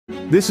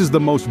This is the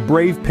most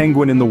brave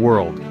penguin in the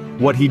world.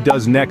 What he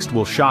does next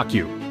will shock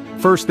you.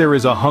 First, there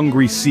is a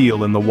hungry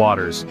seal in the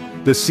waters.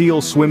 The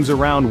seal swims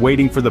around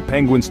waiting for the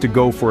penguins to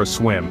go for a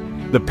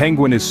swim. The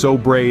penguin is so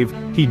brave,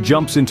 he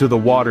jumps into the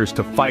waters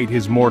to fight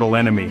his mortal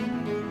enemy.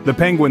 The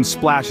penguin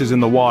splashes in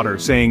the water,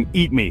 saying,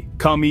 "Eat me,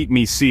 come eat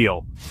me,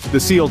 seal." The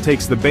seal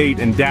takes the bait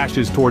and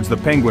dashes towards the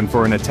penguin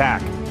for an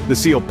attack. The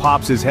seal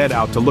pops his head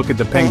out to look at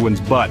the penguin's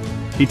butt.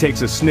 He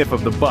takes a sniff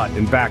of the butt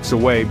and backs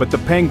away, but the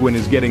penguin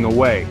is getting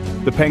away.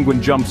 The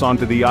penguin jumps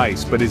onto the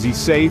ice, but is he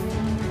safe?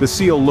 The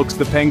seal looks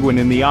the penguin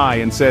in the eye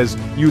and says,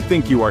 "You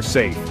think you are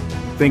safe.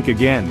 Think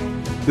again."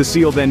 The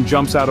seal then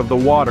jumps out of the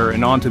water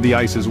and onto the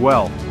ice as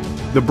well.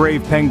 The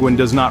brave penguin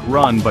does not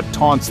run but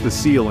taunts the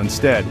seal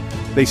instead.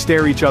 They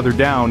stare each other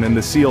down and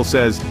the seal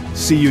says,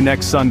 "See you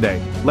next Sunday.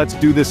 Let's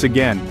do this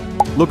again."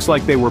 Looks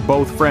like they were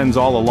both friends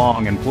all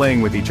along and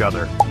playing with each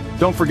other.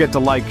 Don't forget to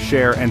like,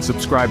 share, and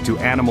subscribe to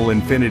Animal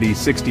Infinity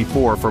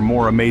 64 for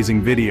more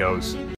amazing videos.